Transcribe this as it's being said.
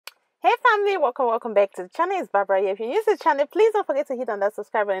Hey family, welcome back to the channel. It's Barbara here. If you're new to the channel, please don't forget to hit on that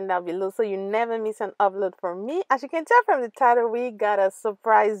subscribe button down below so you never miss an upload from me. As you can tell from the title, we got a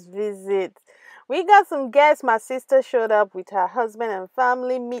surprise visit. We got some guests. My sister showed up with her husband and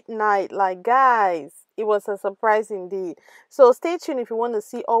family midnight. Like, guys, it was a surprise indeed. So stay tuned if you want to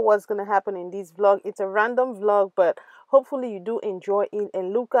see all what's going to happen in this vlog. It's a random vlog, but hopefully you do enjoy it,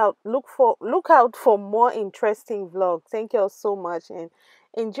 and look out for more interesting vlogs. Thank you all so much and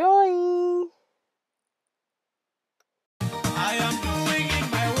enjoy. I am doing it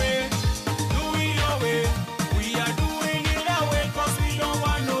my way, doing your way. We are doing it our way, cause we don't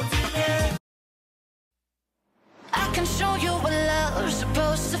want no delay. I can show you what love's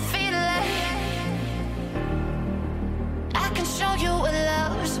supposed to feel like. I can show you what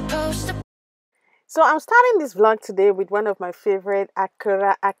love's supposed to. So I'm starting this vlog today with one of my favorite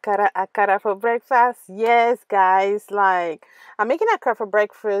akara for breakfast. Yes, guys, like I'm making akara for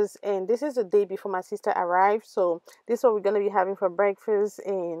breakfast, and this is the day before my sister arrived. So this is what we're gonna be having for breakfast,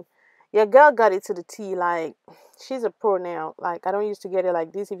 and your girl got it to the T. Like, she's a pro now. Like, I don't used to get it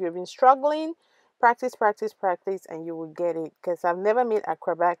like this. If you've been struggling, practice, and you will get it. Because I've never made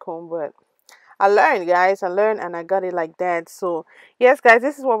akara back home, but I learned, guys. I learned and I got it like that. So, yes, guys,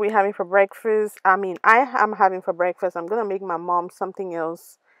 this is what we're having for breakfast. I am having for breakfast. I'm going to make my mom something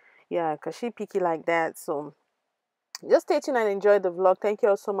else. Yeah, because she picky like that. So, just stay tuned and enjoy the vlog. Thank you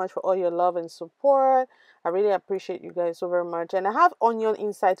all so much for all your love and support. I really appreciate you guys so very much. And I have onion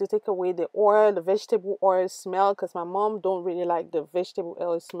inside to take away the oil, the vegetable oil smell, because my mom don't really like the vegetable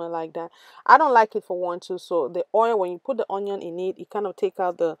oil smell like that. I don't like it for one too. So the oil, when you put the onion in it, it kind of take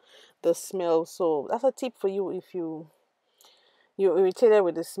out the smell. So that's a tip for you if you're irritated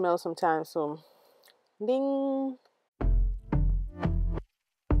with the smell sometimes. So ding.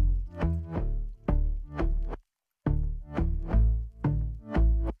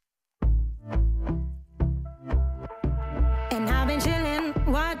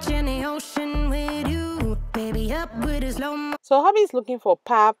 Watching the ocean with you, baby, up with his low. So hubby's looking for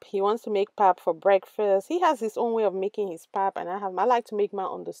pap. He wants to make pap for breakfast. He has his own way of making his pap, and I like to make mine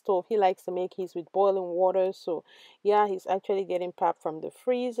on the stove. He likes to make his with boiling water. So yeah, he's actually getting pap from the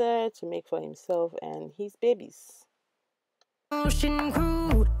freezer to make for himself and his babies. Ocean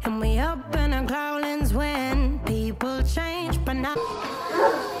crew, and we up in our clouds when people change, but now.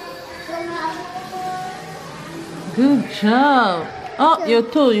 Good job. Oh, your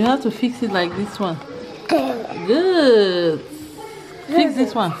toe, you have to fix it like this one. Good. Fix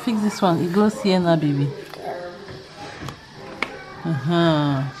this one. It goes here now, baby. This is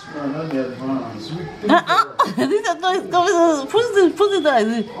no, put it there.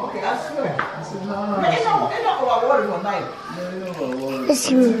 Okay, I swear. I said, no. It's not about water for night.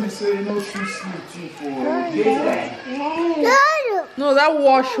 No, that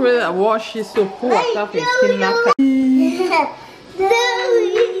wash is so poor. That is still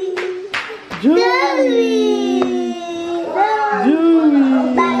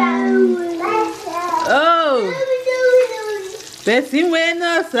Oh, person when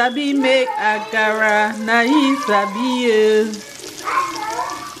no sabi make akara, na he sabi you.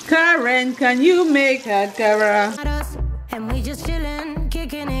 Karen, can you make akara? And we just chillin',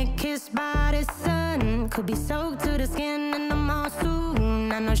 kicking it, kissed by the sun. Could be soaked to the skin in the mall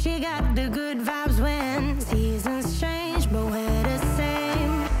soon. I know she got the good vibes when seasons change, but we're the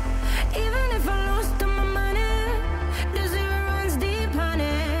same. Even if I lost all my money, the zero runs deep,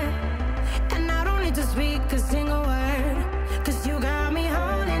 honey. And I don't need to speak a single word, cause you got me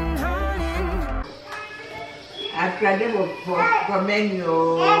holding. I tried them for menu.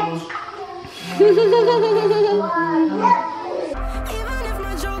 Even if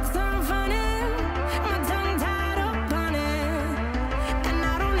my jokes aren't funny, my tongue tied up on it. And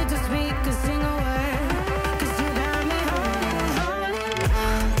I don't need to speak a single word, cause you got me holding.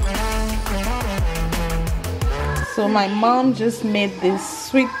 So my mom just made this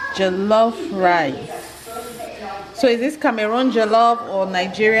sweet jollof rice. So is this Cameroon jollof or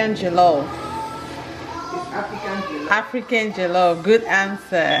Nigerian jollof? African jollof. Good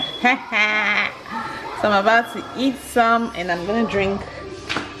answer. So I'm about to eat some, and I'm gonna drink.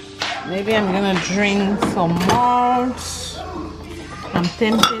 Maybe I'm gonna drink some malt. I'm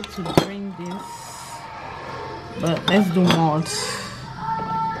tempted to drink this, but let's do malt.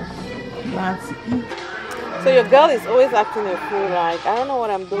 Let's eat. So your girl is always acting a fool. Like, I don't know what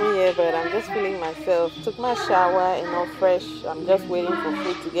I'm doing here, but I'm just feeling myself. Took my shower and all fresh. I'm just waiting for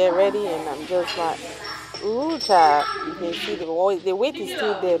food to get ready, and I'm just like, ooh, child. You can see the weight is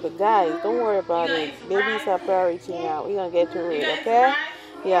still there, but guys, don't worry about it. Babies are priority now. We're gonna get to it, okay?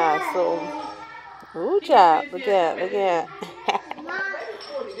 Yeah. So, ooh, child. Look at.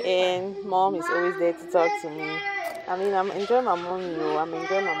 and mom is always there to talk to me. I mean, I'm enjoying my mom, you know. I'm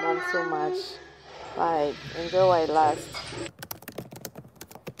enjoying my mom so much. Like, enjoy while it lasts.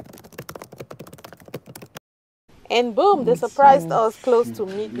 And boom, they surprised us close to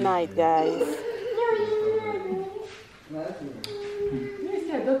midnight, guys.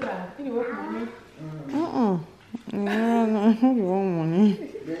 No, you want money.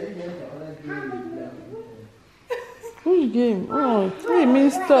 Whose game? Oh, hey, me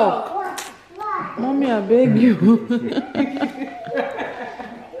stop. Mommy, I beg you.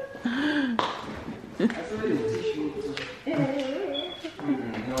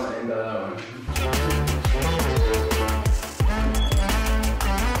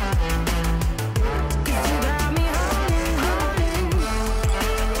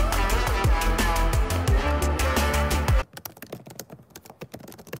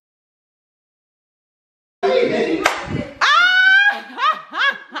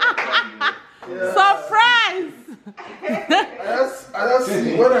 Surprise! I just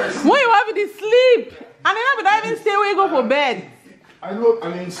see when I see. When you want me to sleep, and then I even stay where you go for bed. I know, I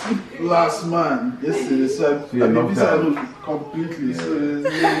mean, sleep last man yesterday, so I mean, this I know completely. So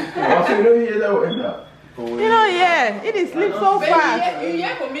You know, yeah, it is sleep so fast.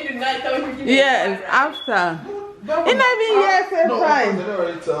 Yes, after. It not even yes, no, surprise. they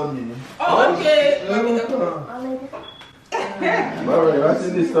already tell me. Oh, okay. Alright,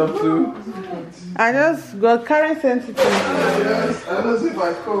 watching this stuff too. I just got current sensitive. Yes, I don't know if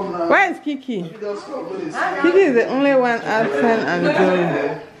I come now. Where is Kiki? Just come with this. Kiki is the only one absent and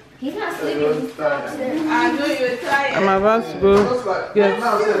going. He's not sleeping, he's upstairs. I know you were tired. I'm about to go. Just like Yes.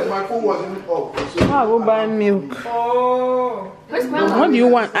 now, I said my phone wasn't even up. So I'll go buy milk. Oh. Where's grandma? What do you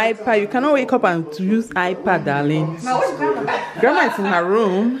want? iPad? You cannot wake up and to use iPad, darling. Now, where's grandma? Grandma is in her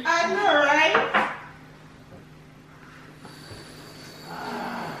room. I know, right?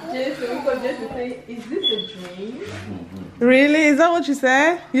 Jason, because Jason say, is this a dream? Really? Is that what you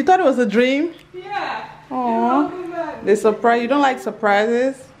said? You thought it was a dream? Yeah. Aww. They surprise. You don't like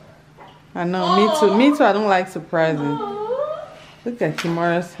surprises? I know. Me too. Me too. I don't like surprises. Look at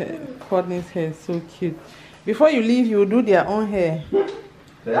Kimara's hair. Courtney's hair is so cute. Before you leave, you will do their own hair.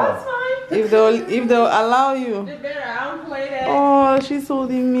 That's fine. If they'll allow you. They better, I don't play that. Oh, she's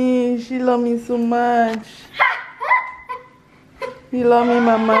holding me. She love me so much. You love me,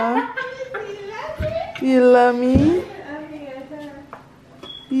 Mama? You love me?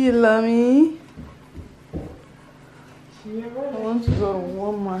 You love me? I want to go to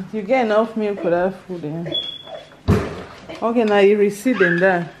Walmart. You get enough milk for that food, eh? Okay, now you receipt in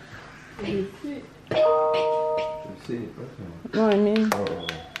that. No, I mean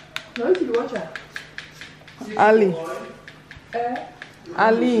No, you should watch her. Ali.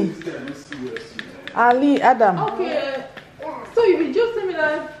 Ali Adam. Okay. So if you just send me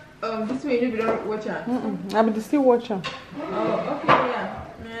that, this way you don't watch her. I will still watch her. Oh, okay,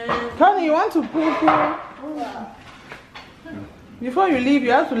 yeah. Connie, you want to poo? Before you leave,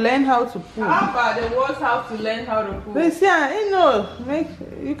 you have to learn how to poo. How about the words how to learn how to cook? They say, you know,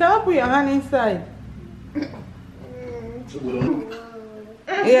 you cannot put your hand inside.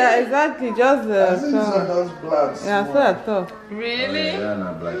 Yeah, exactly. Just I think these are just black. yeah, so I thought. Really?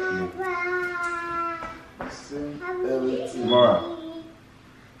 Same everything.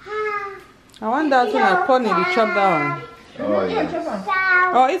 I want that one. I Connie to chop that one. Oh,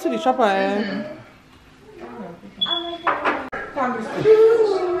 yeah. Oh, it's the chopper. Eh?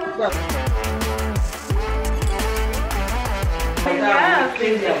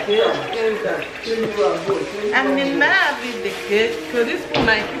 I'm in love with the kid. So this one,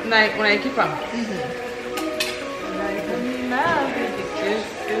 when I keep them. I'm in love with the kid.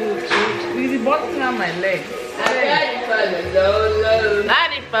 With the button on my leg. Daddy for the low.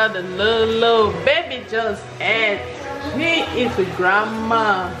 Daddy for the low. Baby just ate. He is a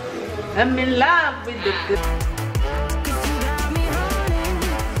grandma. I'm in love with the kid.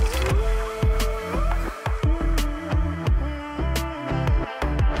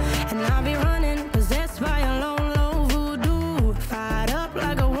 And I'll be running, possessed by a low, low voodoo. Fired up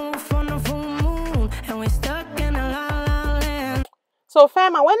like a wolf on the full moon. And we're stuck in a la la land. So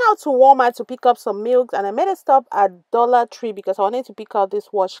fam, I went out to Walmart to pick up some milk, and I made a stop at Dollar Tree because I wanted to pick out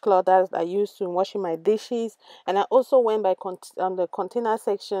this washcloth that I used to washing my dishes. And I also went by on the container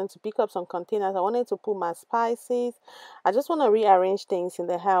section to pick up some containers. I wanted to put my spices. I just want to rearrange things in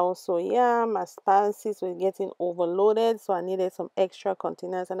the house. So yeah, my spices were getting overloaded, so I needed some extra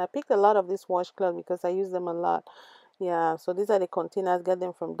containers. And I picked a lot of this washcloth because I use them a lot. Yeah, so these are the containers. Get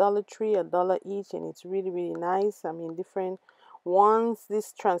them from Dollar Tree, $1 each, and it's really, really nice. I mean, different Once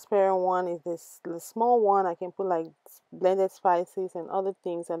this transparent one is this the small one, I can put like blended spices and other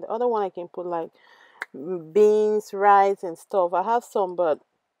things, and the other one I can put like beans, rice, and stuff. I have some, but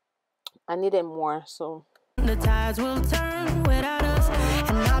I needed more, so The tides will turn without us,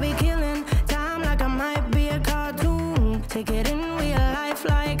 and I'll be killing time like I might be a cartoon. Take it in real life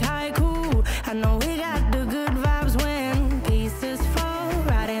like haiku. I know we got the good vibes when pieces fall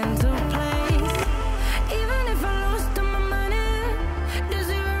right into place. Even if I lost all my money, the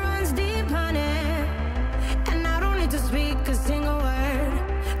zero runs deep, honey. And I don't need to speak a single word,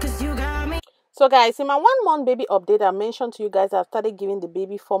 'cause you got me. So guys, in my 1 month baby update, I mentioned to you guys I've started giving the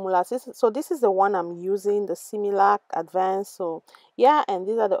baby formulas. So this is the one I'm using, the Similac Advanced. So yeah, and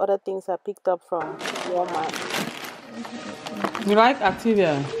these are the other things I picked up from Walmart. You like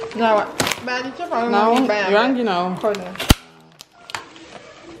Activia? No, but the chop I'm Now, going to buy you're hungry now. corner.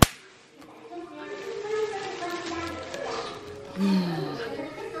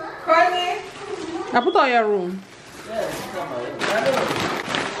 Corner. I put on your room.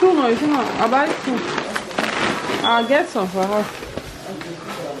 Two, no, it's not. I'll buy two. I'll get some for her.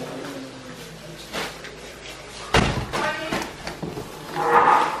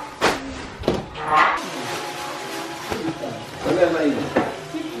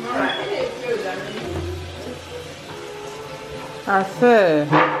 I say,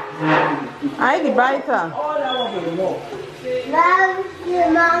 I the biter.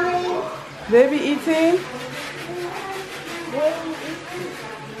 Mommy. Baby eating.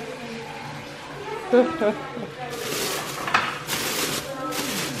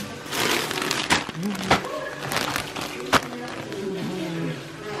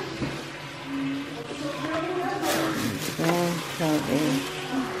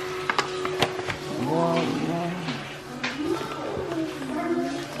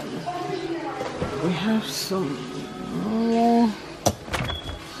 We have some more.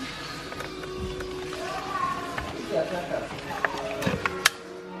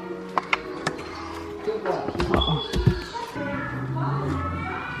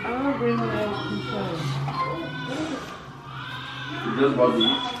 I'll bring my Just bought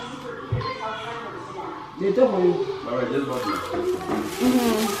these. They don't want you. Alright, just bought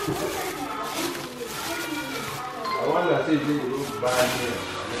I want to say this is bad here.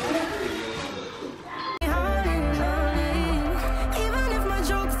 Even if my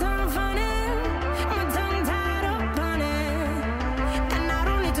jokes aren't funny, my tongue tied up on it, and I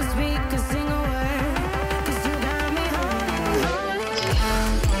don't need to speak a single word, 'cause you got me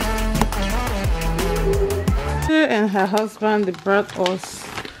She and her husband, they brought us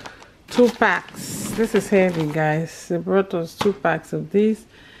 2 packs. This is heavy, guys. They brought us 2 packs of this,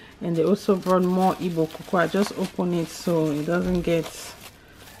 and they also brought more Igbo cocoa. I just open it so it doesn't get,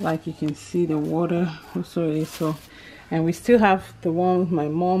 like you can see the water also is. So, and we still have the one my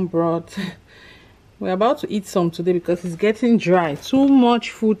mom brought. We're about to eat some today because it's getting dry. Too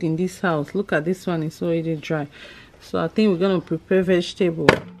much food in this house. Look at this one, it's already dry. So I think we're gonna prepare vegetable,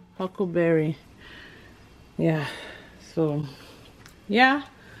 huckleberry. Yeah, so yeah,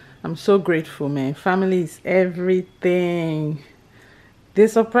 I'm so grateful, man. Family is everything. They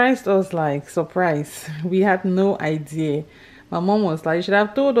surprised us, like surprise. We had no idea. My mom was like, you should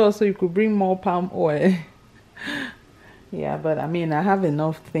have told us so you could bring more palm oil. Yeah, but I mean, I have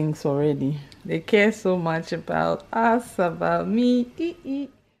enough things already. They care so much about us, about me.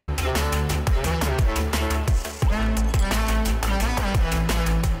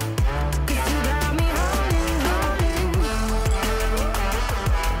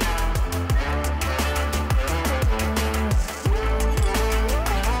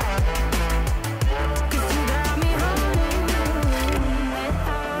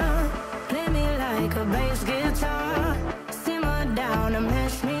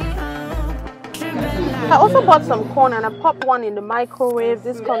 I also bought some corn and I popped one in the microwave.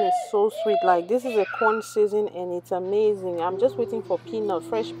 This corn is so sweet. Like, this is a corn season and it's amazing. I'm just waiting for peanut,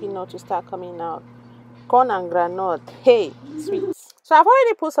 fresh peanut to start coming out. Corn and granite. Hey, sweet. So I've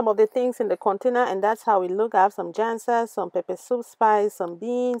already put some of the things in the container and that's how it look. I have some jansa, some pepper soup spice, some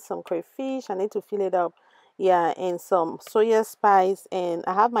beans, some crayfish. I need to fill it up. Yeah, and some soya spice. And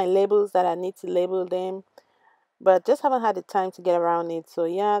I have my labels that I need to label them. But just haven't had the time to get around it. So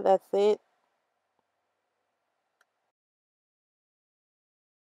yeah, that's it.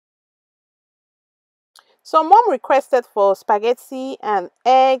 So mom requested for spaghetti and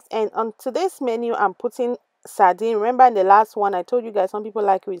eggs, and on today's menu I'm putting sardine. Remember in the last one I told you guys some people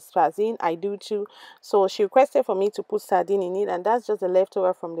like it with sardine. I do too. So she requested for me to put sardine in it, and that's just the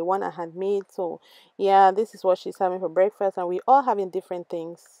leftover from the one I had made. So yeah, this is what she's having for breakfast, and we all having different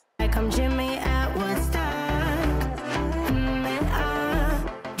things. Like I'm Jimmy at Woodstock.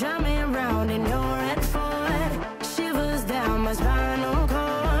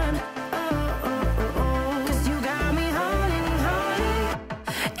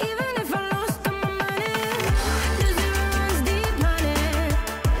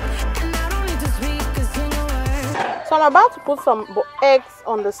 I'm about to put some eggs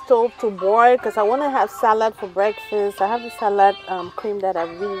on the stove to boil because I want to have salad for breakfast. I have the salad cream that I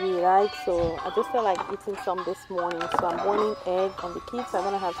really like, so I just feel like eating some this morning. So I'm boiling egg, and the kids are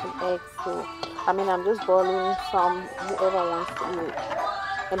going to have some eggs. So I'm just boiling some, whoever wants to eat.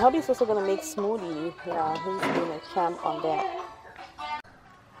 And hubby's also going to make smoothie. Yeah, he's doing a champ on that.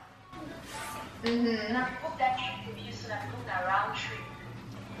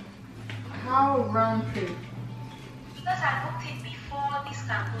 How round trip? Because I booked it before this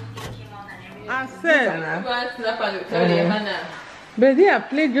campaign came on and everything. I said, but they are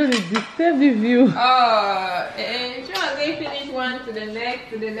played just to disturb the view. Oh, and sure, they finish one to the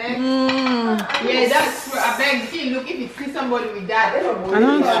next, Yeah, that's true. I beg you, look, if you see somebody with that,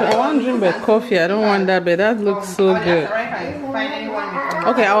 I want to drink but coffee. I don't want that, but that looks so good.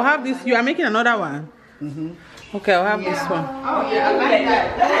 Okay, I'll have this. You are making another one? Okay, I'll have this one. Oh, yeah, I like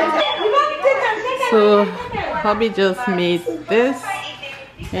that. So, hubby just made this,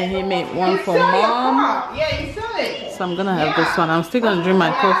 and he made one for mom. Yeah, you saw it. So I'm gonna have this one. I'm still gonna drink my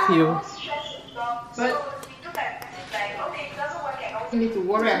coffee. But you need to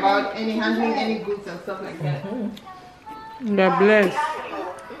worry about handling any goods and stuff like that. They're blessed.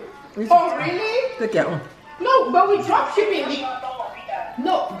 Oh, really? Take your own. No, but with drop shipping,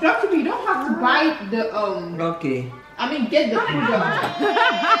 no, drop shipping, you don't have to buy the Okay. get the product.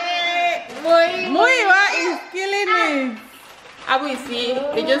 Muiwa is killing me. I will see.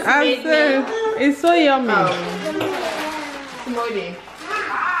 They just I made said, it's so yummy. smoothie.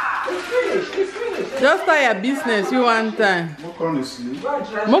 It's finished. Just start your business you one time. Mokom dey sleep.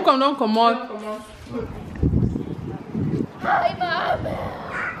 Mokom don't come out. Hi, Mom.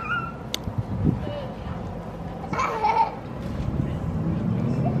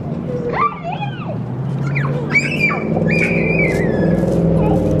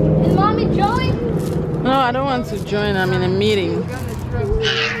 Is Mommy join? No, I don't want to join. I'm in a meeting.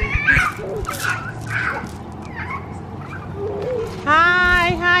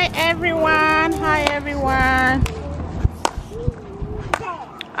 Hi everyone. Hi everyone.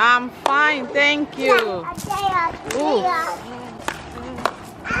 I'm fine, thank you. Ooh.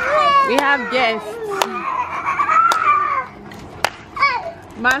 We have guests.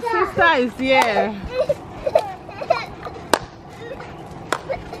 My sister is here.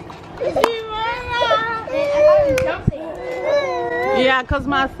 Yeah, because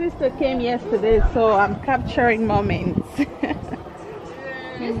my sister came yesterday, so I'm capturing moments.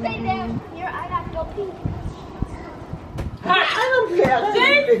 Just stay there. Here, I got to go pee. I don't care.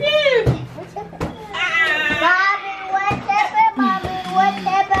 Mommy, what happened? Mommy, what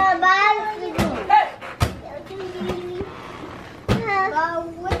happened? Mommy, what happened?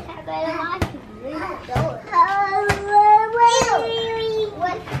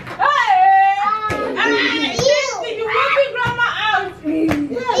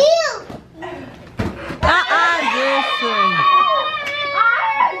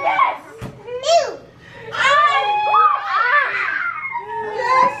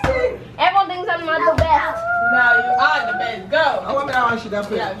 Everyone thinks I'm not the best. No, you are the best. Go. I want that one. Should I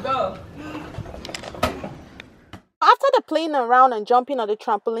play? Yeah, go. After the playing around and jumping on the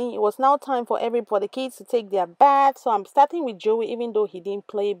trampoline, it was now time for the kids to take their bath. So I'm starting with Joey, even though he didn't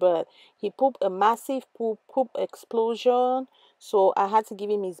play, but he pooped a massive poop explosion. So I had to give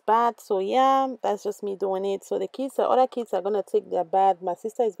him his bath. So yeah, that's just me doing it. So the other kids are gonna take their bath. My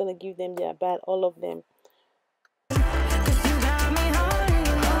sister is gonna give them their bath, all of them.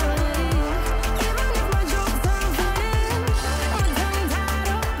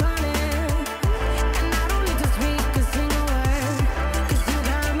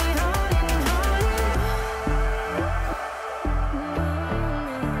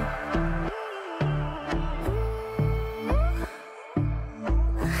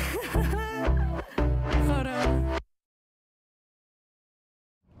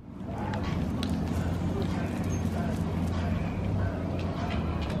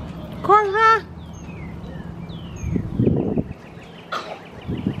 Cora!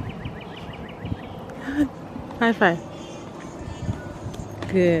 High five.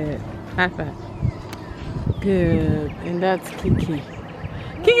 Good. High five. Good. And that's Kiki.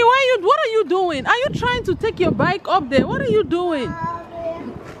 Kiki, what are you doing? Are you trying to take your bike up there? What are you doing?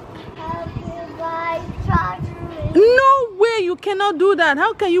 No way, you cannot do that.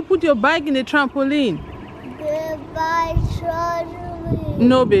 How can you put your bike in the trampoline?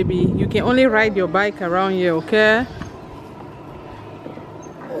 No, baby. You can only ride your bike around here, okay?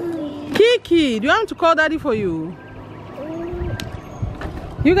 Kiki, do you want to call daddy for you?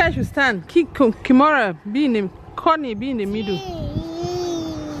 You guys should stand. Kimora, Connie, be in the middle.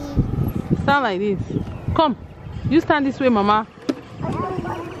 Stand like this. Come. You stand this way, Mama.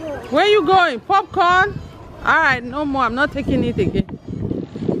 Where you going? Popcorn? Alright, no more. I'm not taking it again.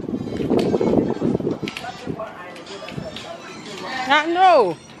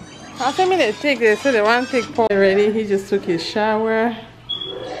 No. I think they take this, so they want to take Paul already. He just took his shower.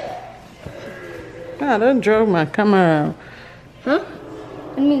 Ah, don't drop my camera. Huh?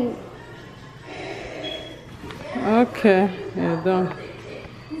 I mean, okay, you're done.